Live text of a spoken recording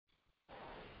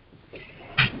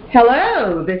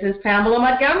Hello, this is Pamela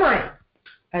Montgomery,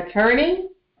 attorney,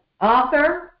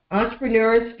 author,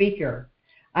 entrepreneur, and speaker.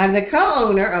 I'm the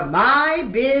co-owner of My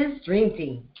Biz Dream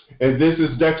Team. And this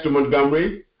is Dexter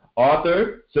Montgomery,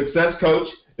 author, success coach,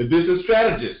 and business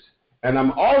strategist. And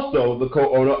I'm also the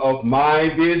co-owner of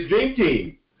My Biz Dream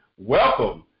Team.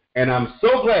 Welcome, and I'm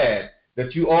so glad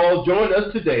that you all joined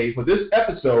us today for this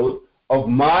episode of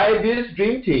My Biz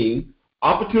Dream Team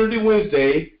Opportunity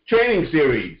Wednesday training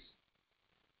series.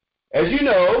 As you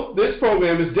know, this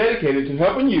program is dedicated to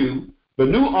helping you, the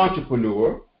new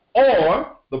entrepreneur,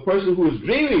 or the person who is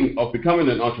dreaming of becoming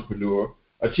an entrepreneur,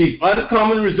 achieve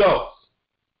uncommon results.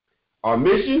 Our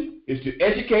mission is to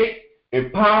educate,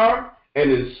 empower,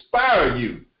 and inspire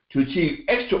you to achieve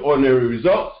extraordinary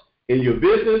results in your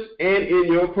business and in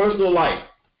your personal life.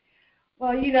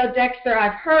 Well, you know, Dexter,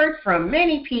 I've heard from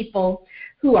many people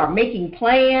who are making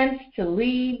plans to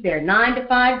leave their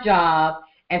 9-to-5 job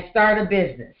and start a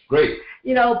business. Great.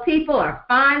 You know, people are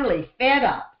finally fed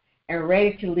up and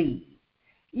ready to leave.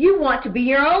 You want to be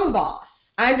your own boss.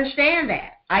 I understand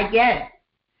that. I get it.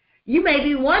 You may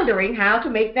be wondering how to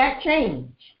make that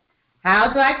change.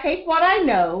 How do I take what I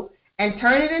know and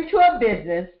turn it into a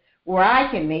business where I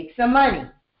can make some money?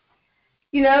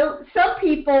 You know, some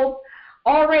people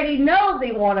already know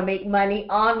they want to make money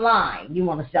online. You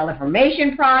want to sell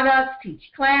information products,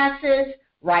 teach classes,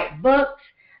 write books,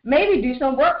 maybe do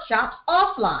some workshops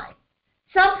offline.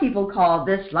 Some people call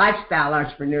this lifestyle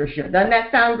entrepreneurship. Doesn't that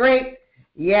sound great?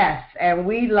 Yes, and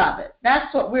we love it.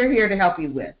 That's what we're here to help you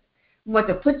with. We want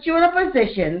to put you in a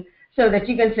position so that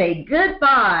you can say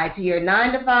goodbye to your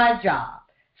 9-to-5 job.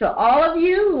 So all of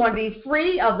you who want to be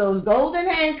free of those golden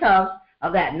handcuffs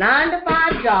of that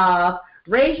 9-to-5 job,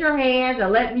 raise your hands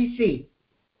and let me see.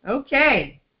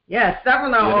 Okay. Yes,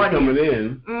 several are coming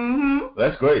in. Mm-hmm.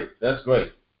 That's great. That's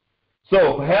great.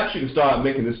 So perhaps you can start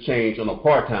making this change on a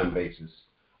part-time basis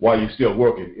while you're still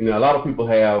working. You know, a lot of people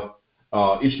have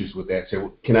issues with that. Say,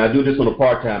 well, can I do this on a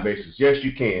part-time basis? Yes,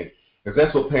 you can, because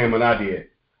that's what Pam and I did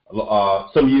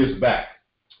some years back.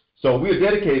 So we're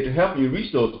dedicated to helping you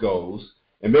reach those goals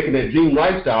and making that dream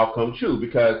lifestyle come true,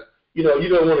 because, you know, you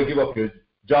don't want to give up your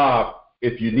job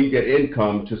if you need that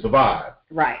income to survive.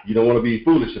 Right. You don't want to be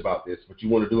foolish about this, but you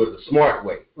want to do it the smart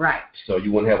way. Right. So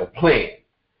you want to have a plan.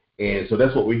 And so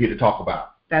that's what we're here to talk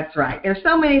about. That's right. There's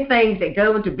so many things that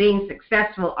go into being a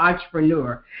successful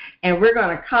entrepreneur. And we're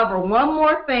going to cover one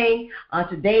more thing on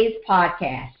today's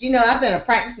podcast. You know, I've been a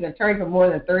practicing attorney for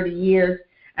more than 30 years,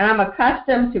 and I'm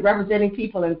accustomed to representing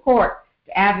people in court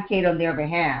to advocate on their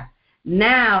behalf.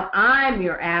 Now I'm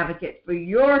your advocate for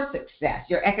your success,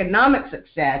 your economic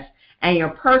success, and your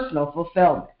personal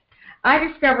fulfillment. I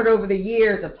discovered over the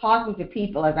years of talking to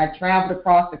people as I traveled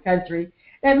across the country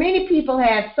that many people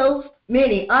had so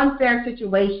many unfair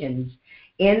situations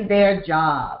in their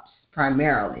jobs,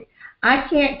 primarily. I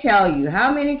can't tell you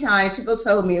how many times people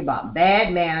told me about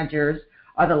bad managers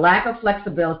or the lack of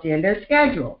flexibility in their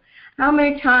schedule. How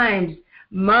many times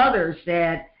mothers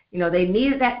said, you know, they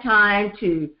needed that time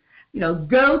to, you know,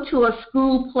 go to a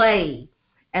school play,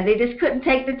 and they just couldn't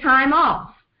take the time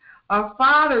off. Or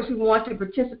fathers who want to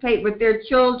participate with their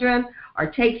children or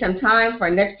take some time for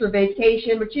an extra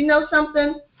vacation. But you know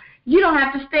something? You don't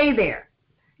have to stay there.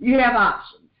 You have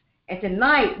options. And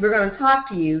tonight we're going to talk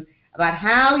to you about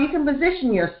how you can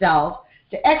position yourself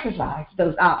to exercise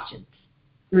those options.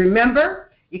 Remember,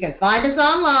 you can find us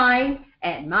online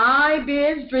at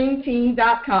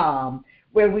mybizdreamteam.com,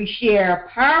 where we share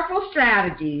powerful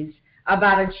strategies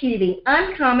about achieving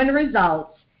uncommon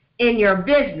results in your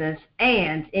business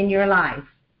and in your life.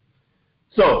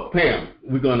 So, Pam,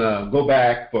 we're going to go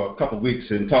back for a couple of weeks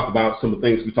and talk about some of the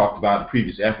things we talked about in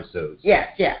previous episodes.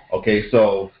 Yes. Okay,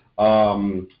 so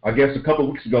I guess a couple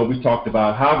of weeks ago we talked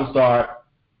about how to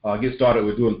get started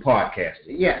with doing podcasting.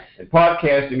 Yes. And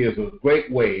podcasting is a great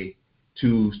way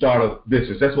to start a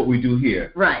business. That's what we do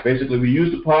here. Right. Basically, we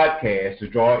use the podcast to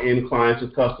draw in clients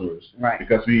and customers. Right.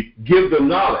 Because we give them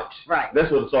knowledge. Right.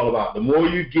 That's what it's all about. The more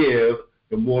you give,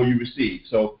 the more you receive.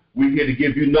 So we're here to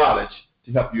give you knowledge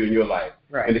to help you in your life.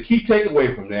 Right. And the key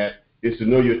takeaway from that is to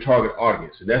know your target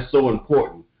audience. And that's so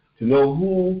important, to know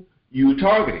who you're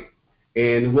targeting.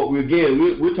 And what we're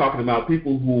talking about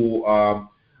people who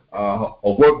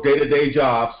work day-to-day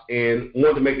jobs and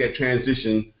want to make that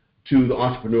transition to the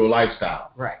entrepreneurial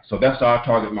lifestyle. Right. So that's our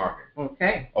target market.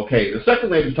 Okay. The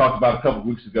second thing we talked about a couple of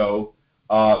weeks ago,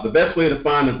 the best way to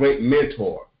find a great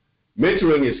mentor.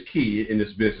 Mentoring is key in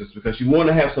this business because you want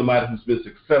to have somebody who's been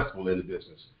successful in the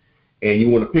business, and you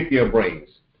want to pick their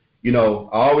brains. You know,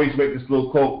 I always make this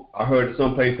little quote. I heard it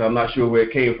someplace, I'm not sure where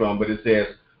it came from, but it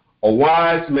says, a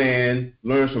wise man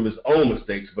learns from his own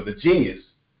mistakes, but a genius,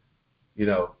 you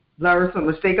know, learns from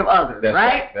the mistake of others,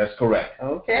 right? That's correct.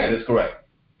 Okay. That is correct.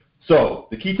 So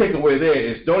the key takeaway there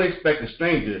is don't expect a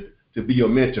stranger to be your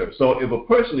mentor. So if a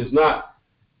person is not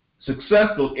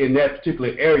successful in that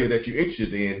particular area that you're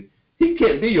interested in, he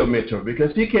can't be your mentor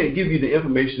because he can't give you the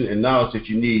information and knowledge that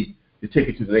you need to take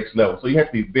it to the next level. So you have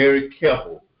to be very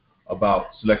careful about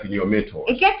selecting your mentors.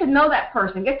 And get to know that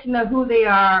person, get to know who they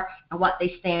are and what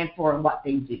they stand for and what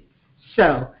they do.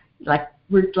 So, like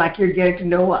you're getting to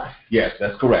know us. Yes,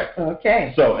 that's correct.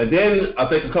 Okay. So, and then I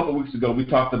think a couple of weeks ago we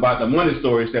talked about the money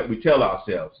stories that we tell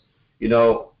ourselves. You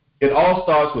know, it all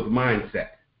starts with mindset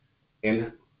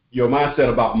and your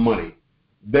mindset about money.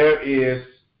 There is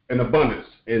an abundance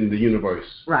in the universe.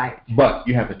 Right. But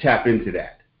you have to tap into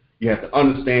that. You have to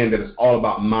understand that it's all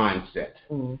about mindset.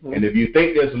 Mm-hmm. And if you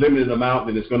think there's a limited amount,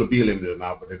 then it's going to be a limited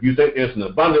amount. But if you think there's an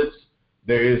abundance,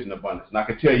 there is an abundance. And I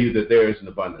can tell you that there is an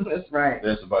abundance. That's right.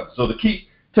 There's abundance. So the key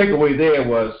takeaway there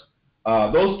was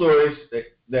those stories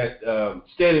that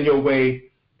stand in your way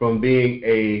from being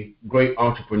a great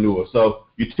entrepreneur. So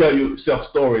you tell yourself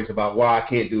stories about why I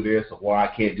can't do this or why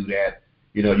I can't do that.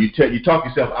 You know, you talk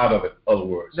yourself out of it, in other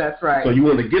words. That's right. So you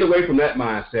want to get away from that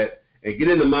mindset and get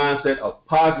in the mindset of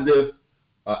positive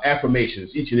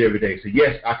affirmations each and every day. So,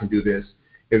 yes, I can do this.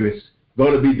 If it's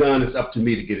going to be done, it's up to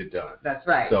me to get it done. That's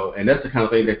right. So, and that's the kind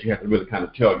of thing that you have to really kind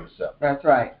of tell yourself. That's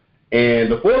right.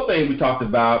 And the fourth thing we talked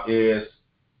about is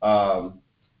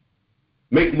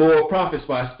make more profits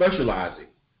by specializing.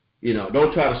 You know,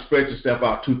 don't try to spread yourself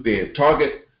out too thin.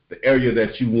 Target the area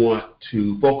that you want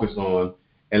to focus on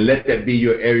and let that be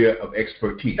your area of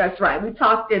expertise. That's right. We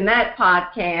talked in that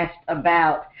podcast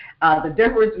about the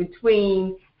difference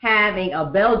between having a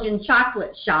Belgian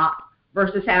chocolate shop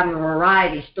versus having a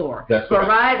variety store. That's right.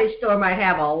 Variety store might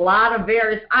have a lot of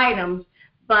various items,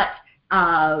 but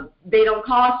they don't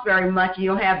cost very much.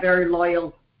 You don't have very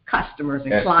loyal customers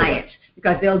and clients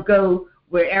because they'll go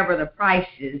wherever the price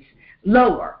is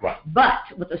lower. Right. But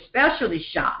with a specialty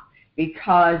shop,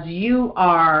 because you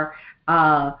are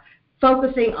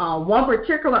focusing on one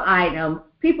particular item,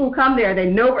 people who come there, they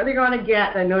know what they're going to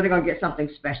get. They know they're going to get something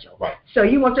special. Right. So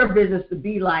you want your business to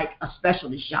be like a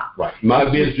specialty shop. Right. My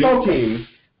Biz Dream Team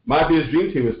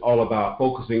is all about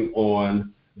focusing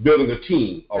on building a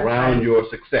team around your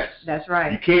success. That's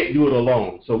right. You can't do it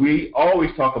alone. So we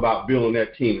always talk about building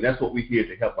that team, and that's what we're here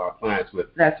to help our clients with.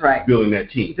 That's right. Building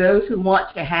that team. Those who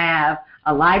want to have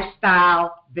a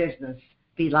lifestyle business,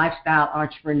 be lifestyle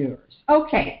entrepreneurs.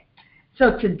 Okay.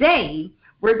 So today,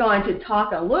 we're going to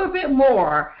talk a little bit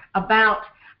more about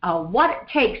what it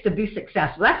takes to be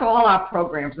successful. That's what all our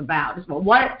programs about, is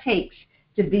what it takes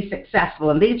to be successful.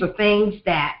 And these are things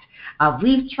that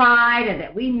we've tried and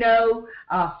that we know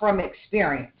from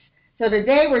experience. So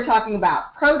today we're talking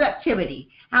about productivity,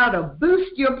 how to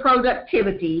boost your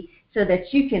productivity so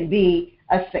that you can be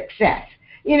a success.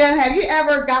 You know, have you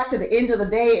ever got to the end of the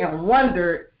day and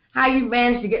wondered how you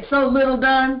managed to get so little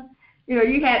done? You know,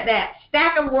 you had that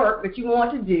stack of work that you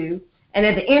want to do, and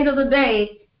at the end of the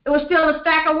day, it was still a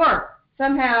stack of work.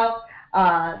 Somehow,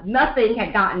 nothing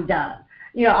had gotten done.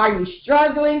 You know, are you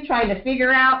struggling, trying to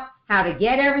figure out how to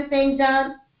get everything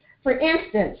done? For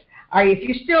instance, if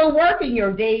you're still working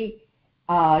your day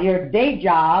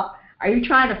job, are you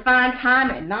trying to find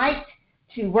time at night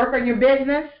to work on your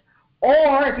business?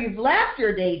 Or if you've left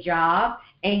your day job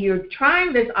and you're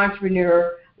trying this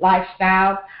entrepreneur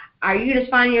lifestyle, are you just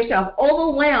finding yourself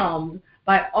overwhelmed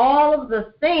by all of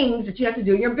the things that you have to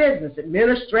do in your business,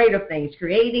 administrative things,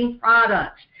 creating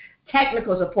products,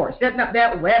 technical support, setting up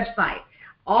that website,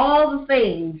 all the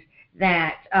things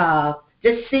that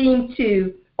just seem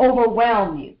to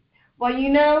overwhelm you? Well, you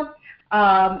know,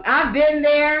 I've been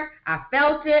there. I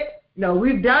felt it. No,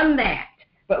 we've done that.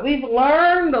 But we've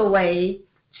learned the way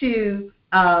to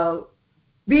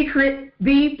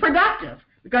be productive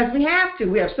because we have to.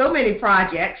 We have so many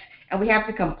projects, and we have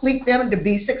to complete them to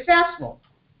be successful.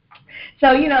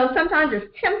 So, you know, sometimes it's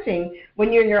tempting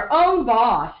when you're your own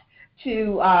boss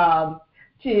to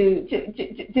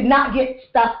not get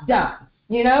stuff done,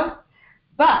 you know.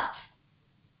 But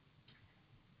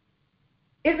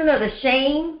isn't it a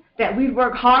shame that we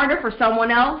work harder for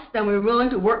someone else than we're willing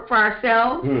to work for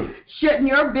ourselves? Shouldn't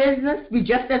your business be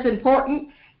just as important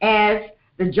as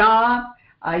the job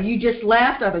you just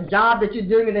left or the job that you're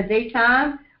doing in the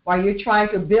daytime while you're trying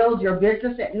to build your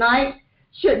business at night?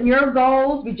 Shouldn't your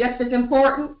goals be just as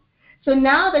important? So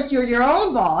now that you're your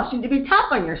own boss, you need to be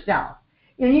tough on yourself.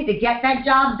 You need to get that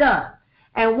job done.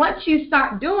 And once you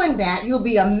start doing that, you'll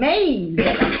be amazed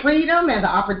at the freedom and the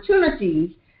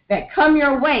opportunities that come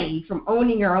your way from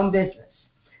owning your own business.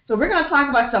 So we're going to talk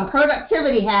about some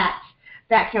productivity hacks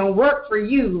that can work for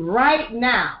you right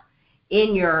now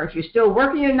if you're still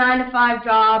working your 9-to-5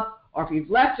 job, or if you've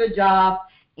left your job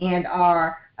and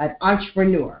are an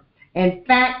entrepreneur. In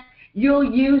fact, you'll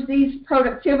use these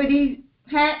productivity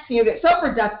hacks, and you'll get so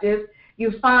productive,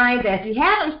 you find that if you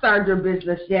haven't started your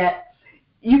business yet,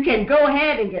 you can go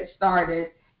ahead and get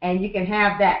started, and you can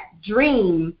have that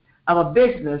dream of a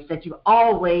business that you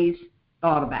always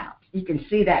thought about. You can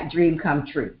see that dream come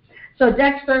true. So,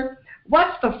 Dexter,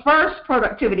 what's the first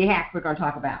productivity hack we're going to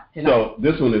talk about tonight? So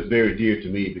this one is very dear to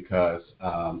me because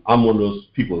I'm one of those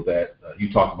people that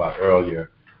you talked about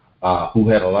earlier who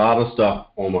had a lot of stuff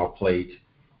on our plate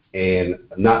and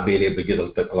not being able to get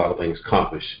a lot of things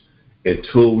accomplished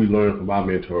until we learn from our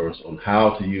mentors on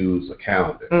how to use a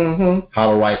calendar,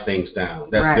 how to write things down.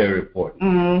 That's very important.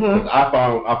 Because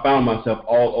I found myself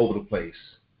all over the place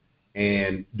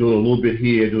and doing a little bit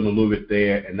here, doing a little bit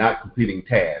there, and not completing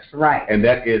tasks. Right. And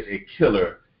that is a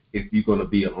killer if you're going to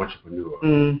be an entrepreneur.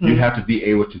 You have to be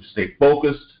able to stay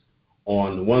focused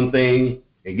on one thing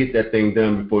and get that thing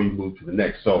done before you move to the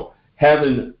next. So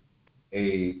having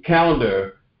a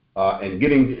calendar and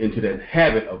getting into that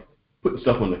habit of putting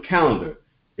stuff on the calendar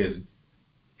is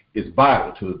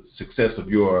vital to the success of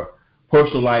your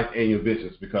personal life and your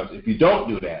business. Because if you don't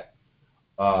do that,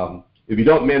 if you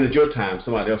don't manage your time,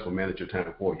 somebody else will manage your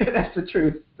time for you. That's the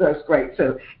truth. That's great.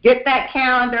 So get that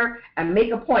calendar and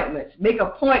make appointments. Make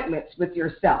appointments with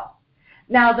yourself.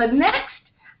 Now, the next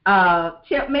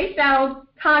tip may sound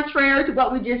contrary to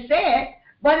what we just said,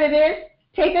 but it is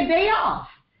take a day off.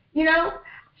 You know,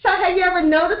 so have you ever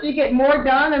noticed you get more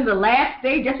done on the last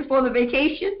day just before the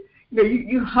vacation? You know,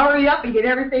 you hurry up and get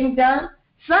everything done.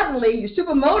 Suddenly, you're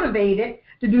super motivated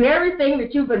to do everything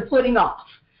that you've been putting off.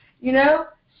 You know,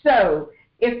 so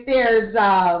if there's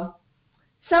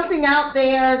something out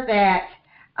there that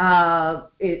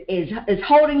is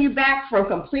holding you back from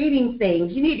completing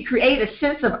things, you need to create a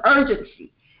sense of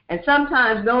urgency. And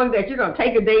sometimes knowing that you're going to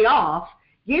take a day off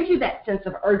gives you that sense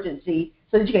of urgency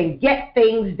so that you can get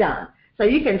things done. So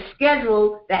you can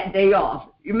schedule that day off.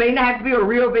 You may not have to be a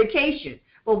real vacation,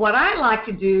 but what I like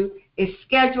to do is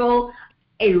schedule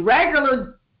a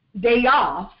regular day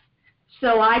off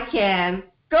so I can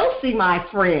go see my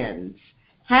friends,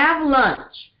 have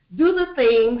lunch, do the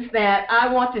things that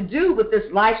I want to do with this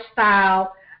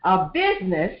lifestyle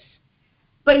business,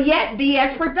 but yet be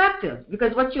as productive.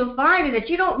 Because what you'll find is that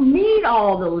you don't need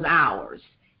all those hours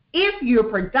if you're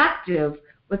productive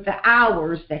with the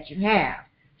hours that you have.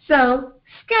 So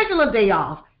schedule a day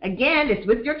off. Again, it's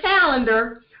with your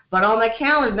calendar, but on that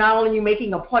calendar, not only are you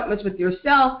making appointments with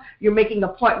yourself, you're making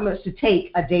appointments to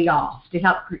take a day off to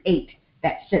help create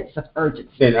that sense of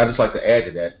urgency. And I'd just like to add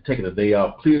to that, taking a day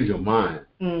off clears your mind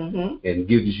and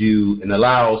gives you and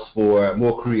allows for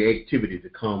more creativity to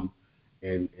come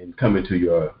and come into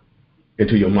your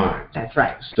mind. That's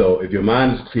right. So if your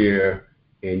mind is clear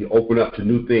and you open up to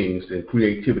new things, then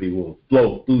creativity will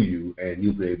flow through you and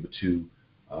you'll be able to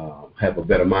have a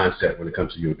better mindset when it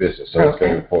comes to your business. So that's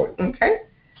very important. Okay.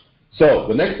 So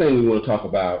the next thing we want to talk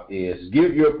about is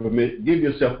give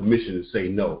yourself permission to say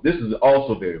no. This is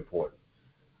also very important.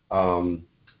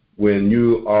 When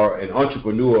you are an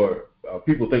entrepreneur,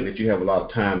 people think that you have a lot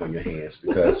of time on your hands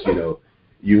because, you know,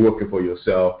 you're working for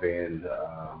yourself and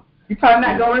you're probably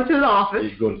not going to the office.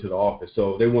 You're going to the office.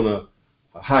 So they want to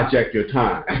hijack your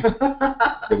time.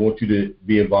 They want you to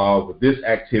be involved with this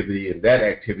activity and that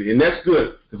activity. And that's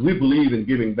good because we believe in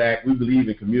giving back. We believe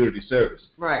in community service.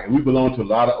 Right. And we belong to a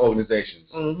lot of organizations.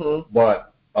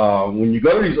 But when you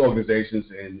go to these organizations,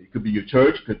 and it could be your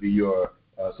church, could be your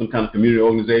some kind of community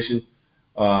organization,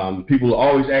 people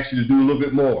always ask you to do a little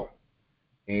bit more.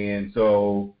 And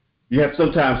so you have to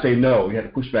sometimes say no. You have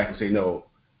to push back and say no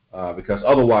because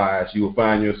otherwise you will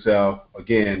find yourself,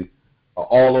 again,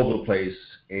 all over the place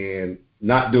and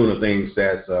not doing the things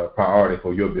that's a priority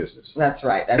for your business. That's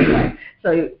right. That's right.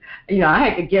 So, you know, I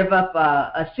had to give up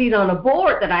a seat on a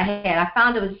board that I had. I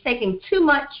found it was taking too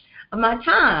much of my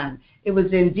time. It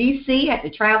was in D.C. I had to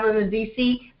travel into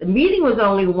D.C. The meeting was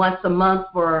only once a month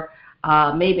for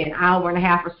maybe an hour and a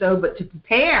half or so, but to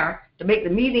prepare to make the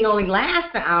meeting only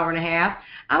last an hour and a half,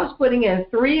 I was putting in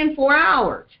 3 and 4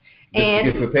 hours.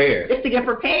 Just to get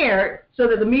prepared so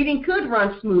that the meeting could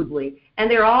run smoothly. And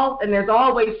there's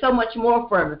always so much more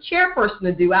for the chairperson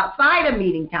to do outside of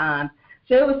meeting time.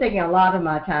 So it was taking a lot of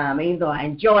my time. Even though I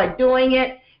enjoyed doing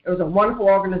it, it was a wonderful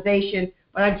organization,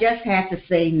 but I just had to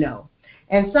say no.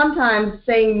 And sometimes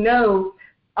saying no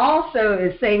also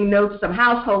is saying no to some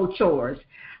household chores.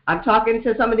 I'm talking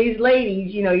to some of these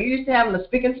ladies, you know, you're used to having a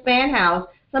spick and span house.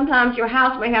 Sometimes your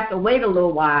house may have to wait a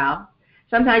little while.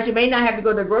 Sometimes you may not have to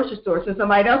go to the grocery store, send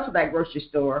somebody else to that grocery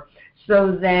store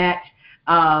so that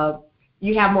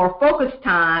you have more focused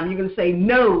time, you're going to say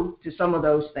no to some of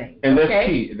those things. And that's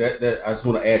key. That I just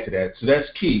want to add to that. So that's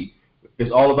key.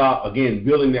 It's all about, again,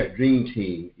 building that dream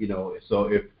team. So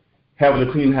if having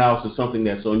a clean house is something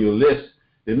that's on your list,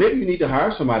 then maybe you need to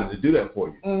hire somebody to do that for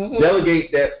you. Mm-hmm.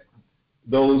 Delegate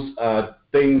those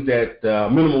things that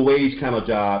minimum wage kind of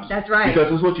jobs. That's right.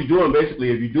 Because that's what you're doing. Basically,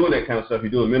 if you're doing that kind of stuff,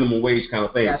 you're doing minimum wage kind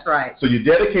of things. That's right. So you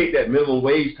dedicate that minimum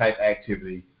wage type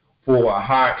activity for a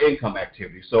higher income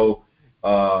activity. So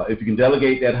if you can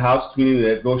delegate that house cleaning,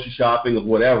 that grocery shopping, or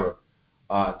whatever,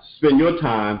 spend your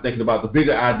time thinking about the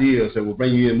bigger ideas that will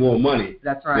bring you in more money.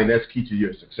 That's right. And that's key to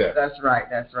your success. That's right.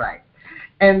 That's right.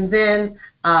 And then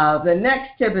the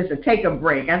next tip is to take a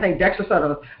break. I think Dexter sort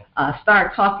of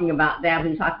started talking about that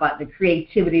when he talked about the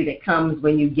creativity that comes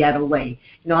when you get away.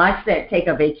 I said take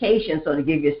a vacation, so to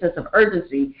give you a sense of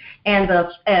urgency. And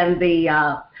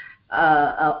the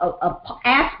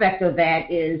aspect of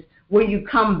that is when you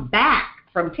come back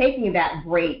from taking that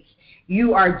break,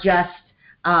 you are just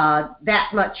that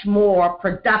much more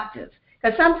productive.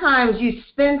 Because sometimes you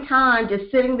spend time just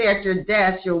sitting there at your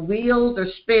desk, your wheels are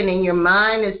spinning, your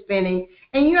mind is spinning,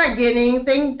 and you're not getting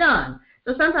anything done.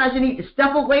 So sometimes you need to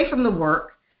step away from the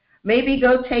work, maybe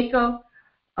go take a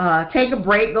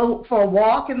break, go for a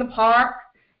walk in the park,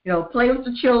 play with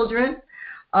the children,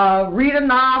 read a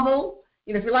novel.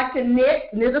 If you like to knit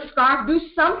a scarf, do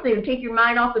something to take your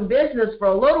mind off the business for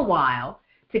a little while,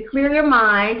 to clear your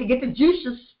mind, to get the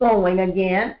juices flowing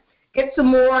again, get some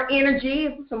more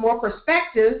energy, some more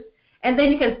perspective, and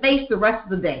then you can face the rest of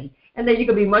the day. And then you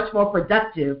can be much more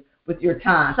productive with your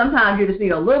time. Sometimes you just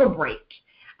need a little break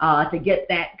to get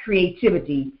that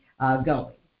creativity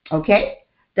going. Okay?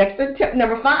 Dexter, tip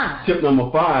number 5. Tip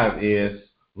number 5 is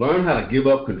learn how to give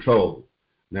up control.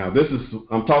 Now,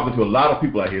 I'm talking to a lot of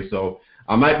people out here, so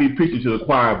I might be preaching to the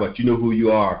choir, but you know who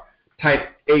you are.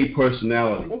 Type A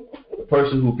personality. A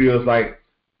person who feels like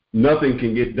nothing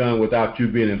can get done without you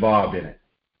being involved in it.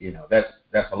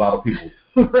 That's a lot of people.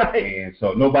 Right. And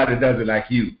so nobody does it like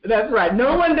you. That's right.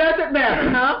 No one does it better,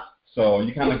 huh? So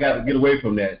you kind of got to get away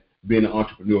from that, being an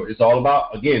entrepreneur. It's all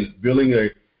about, again, building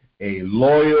a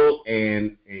loyal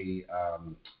and a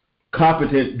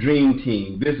competent dream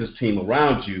team, business team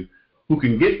around you who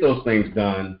can get those things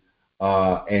done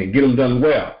and get them done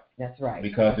well. That's right.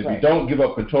 Because if you don't give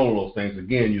up control of those things,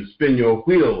 again, you spin your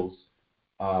wheels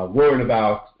worrying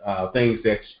about things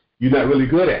that you're not really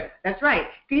good at. That's right.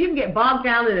 Because you can get bogged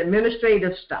down in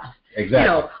administrative stuff.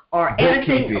 Exactly. Or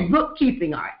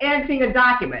bookkeeping, or editing a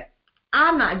document.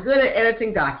 I'm not good at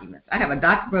editing documents. I have a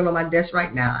document on my desk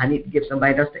right now. I need to give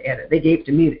somebody else to edit. They gave it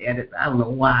to me to edit. I don't know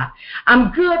why.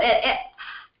 I'm good at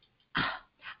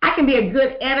I can be a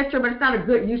good editor, but it's not a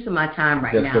good use of my time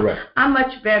right now. That's correct. I'm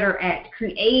much better at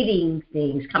creating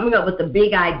things, coming up with a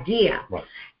big idea, right,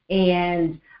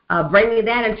 and bringing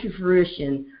that into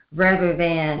fruition rather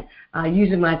than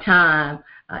using my time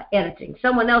editing.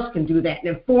 Someone else can do that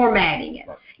and formatting it.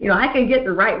 Right. I can get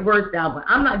the right words down, but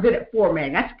I'm not good at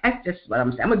formatting. That's just what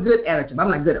I'm saying. I'm a good editor, but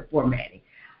I'm not good at formatting.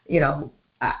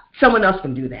 Someone else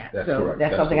can do that. That's so correct.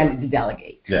 That's something correct. I need to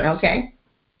delegate. Yes. Okay?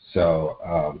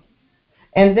 So...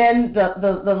 And then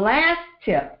the last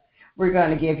tip we're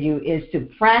going to give you is to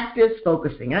practice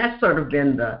focusing. And that's sort of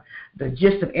been the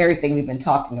gist of everything we've been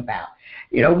talking about.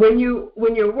 When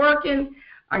you're working,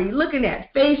 are you looking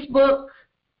at Facebook?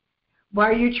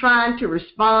 Are you trying to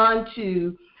respond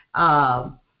to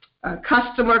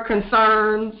customer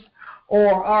concerns?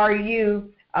 Or are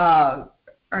you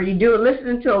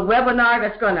listening to a webinar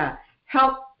that's going to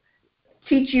help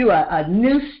teach you a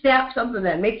new step, something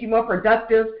that makes you more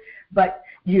productive? But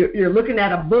you're looking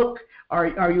at a book,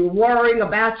 or are you worrying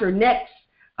about your next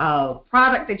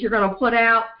product that you're going to put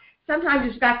out? Sometimes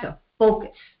you've got to focus.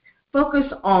 Focus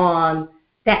on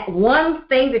that one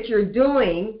thing that you're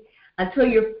doing until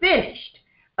you're finished.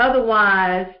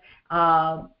 Otherwise,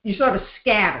 you're sort of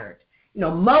scattered.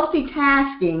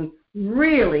 Multitasking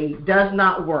really does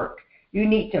not work. You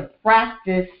need to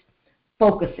practice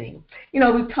focusing.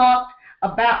 We've talked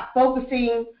about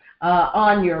focusing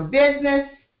on your business.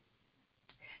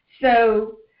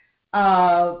 So,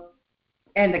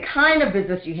 and the kind of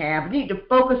business you have, you need to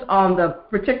focus on the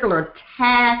particular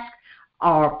task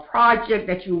or project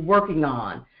that you're working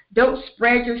on. Don't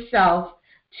spread yourself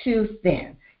too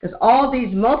thin, because all these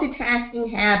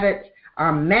multitasking habits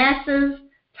are massive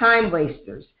time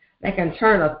wasters that can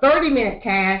turn a 30-minute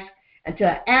task into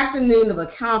an afternoon of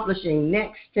accomplishing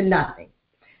next to nothing.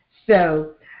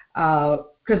 So,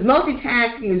 because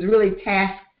multitasking is really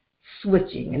task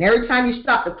switching, and every time you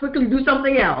stop to quickly do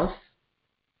something else,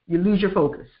 you lose your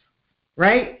focus,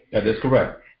 right? That is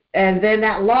correct. And then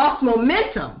that lost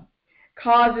momentum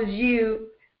causes you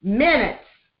minutes.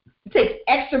 It takes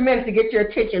extra minutes to get your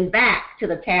attention back to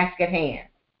the task at hand.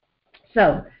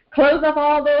 So close up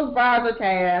all those browser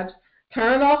tabs,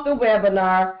 turn off the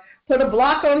webinar, put a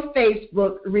block on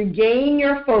Facebook, regain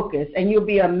your focus, and you'll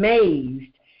be amazed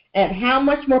at how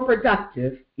much more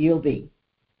productive you'll be.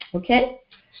 Okay?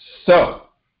 So,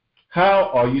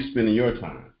 how are you spending your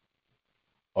time?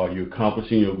 Are you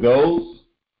accomplishing your goals?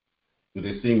 Do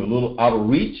they seem a little out of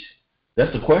reach?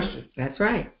 That's the question. That's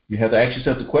right. You have to ask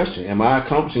yourself the question, am I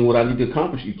accomplishing what I need to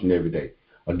accomplish each and every day?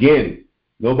 Again,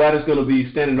 nobody's going to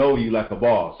be standing over you like a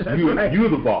boss. Right. You're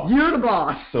the boss. You're the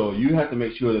boss. So you have to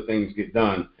make sure that things get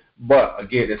done. But,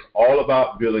 again, it's all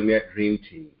about building that dream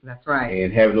team. That's right.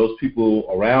 And having those people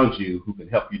around you who can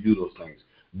help you do those things.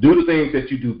 Do the things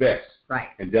that you do best. Right.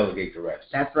 And delegate the rest.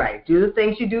 That's right. Do the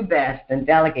things you do best and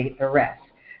delegate the rest.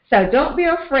 So don't be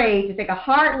afraid to take a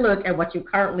hard look at what you're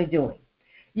currently doing.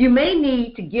 You may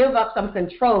need to give up some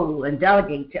control and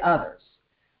delegate to others.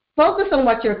 Focus on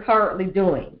what you're currently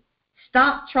doing.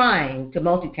 Stop trying to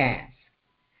multitask.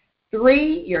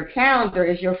 3, your calendar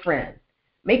is your friend.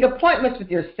 Make appointments with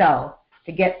yourself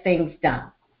to get things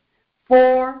done.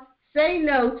 4, say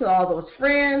no to all those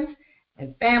friends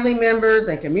and family members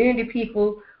and community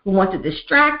people who want to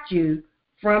distract you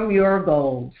from your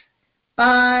goals.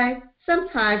 5,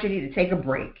 sometimes you need to take a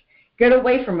break. Get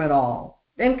away from it all.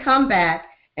 Then come back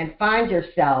and find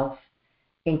yourself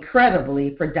incredibly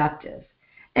productive.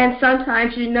 And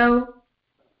sometimes,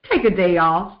 take a day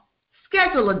off.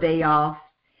 Schedule a day off.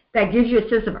 That gives you a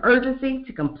sense of urgency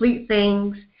to complete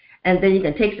things. And then you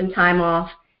can take some time off,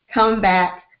 come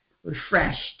back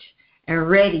refreshed and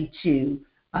ready to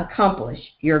accomplish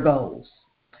your goals.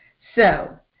 So,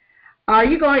 are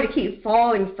you going to keep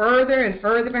falling further and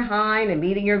further behind in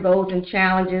meeting your goals and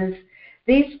challenges?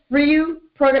 These few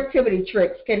productivity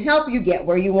tricks can help you get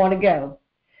where you want to go,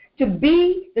 to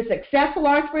be the successful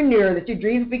entrepreneur that you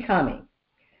dream of becoming.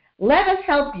 Let us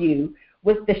help you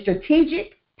with the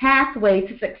Strategic Pathway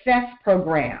to Success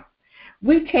program.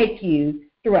 We take you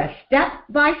through a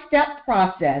step-by-step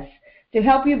process to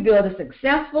help you build a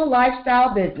successful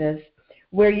lifestyle business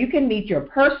where you can meet your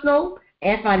personal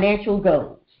and financial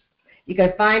goals. You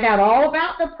can find out all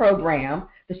about the program,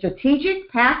 the Strategic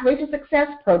Pathway to Success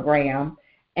program,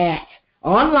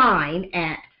 online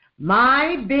at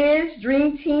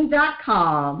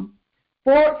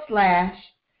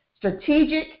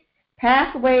mybizdreamteam.com/Strategic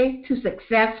Pathway to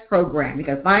Success program. You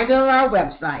can find it on our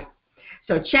website.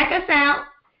 So check us out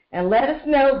and let us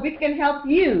know if we can help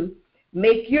you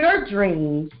make your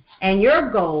dreams and your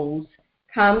goals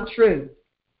come true.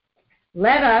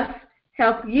 Let us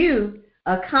help you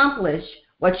accomplish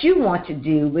what you want to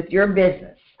do with your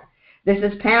business. This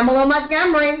is Pamela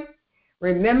Montgomery.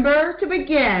 Remember to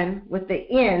begin with the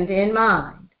end in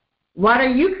mind. What are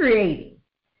you creating?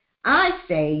 I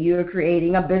say you are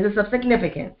creating a business of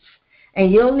significance,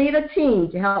 and you'll need a team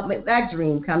to help make that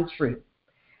dream come true.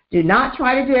 Do not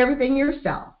try to do everything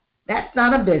yourself. That's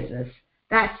not a business.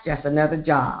 That's just another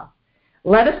job.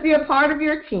 Let us be a part of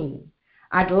your team.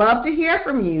 I'd love to hear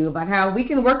from you about how we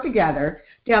can work together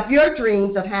to help your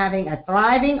dreams of having a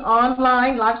thriving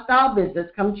online lifestyle business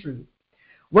come true.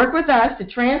 Work with us to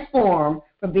transform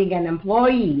from being an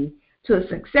employee to a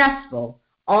successful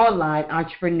online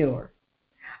entrepreneur.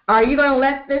 Are you going to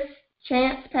let this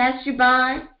chance pass you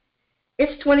by?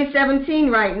 It's 2017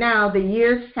 right now. The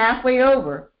year's halfway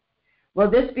over. Will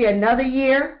this be another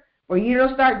year where you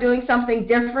don't start doing something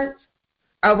different?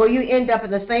 Or will you end up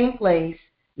in the same place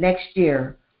next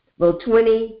year? Will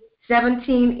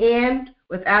 2017 end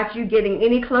without you getting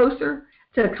any closer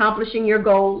to accomplishing your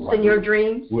goals and your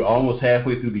dreams? We're almost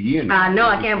halfway through the year now. I know,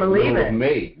 I can't believe it.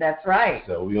 May. That's right.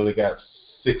 So we only got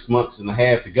 6 months and a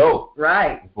half to go.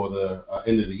 Right. Before the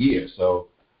end of the year. So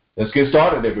let's get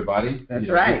started, everybody. That's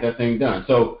right. Get that thing done.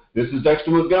 So this is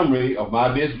Dexter Montgomery of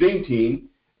My Biz Dream Team.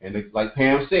 And like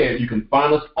Pam said, you can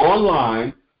find us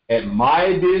online at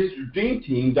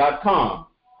mybizdreamteam.com,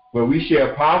 where we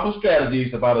share powerful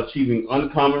strategies about achieving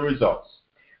uncommon results.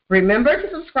 Remember to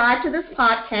subscribe to this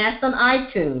podcast on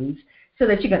iTunes so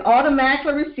that you can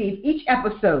automatically receive each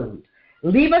episode.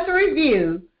 Leave us a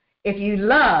review if you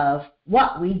love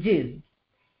what we do.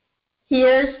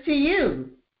 Here's to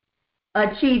you,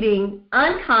 achieving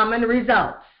uncommon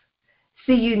results.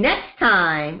 See you next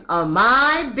time on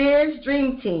My Biz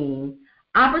Dream Team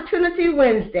Opportunity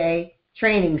Wednesday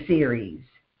training series.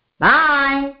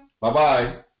 Bye.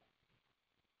 Bye-bye.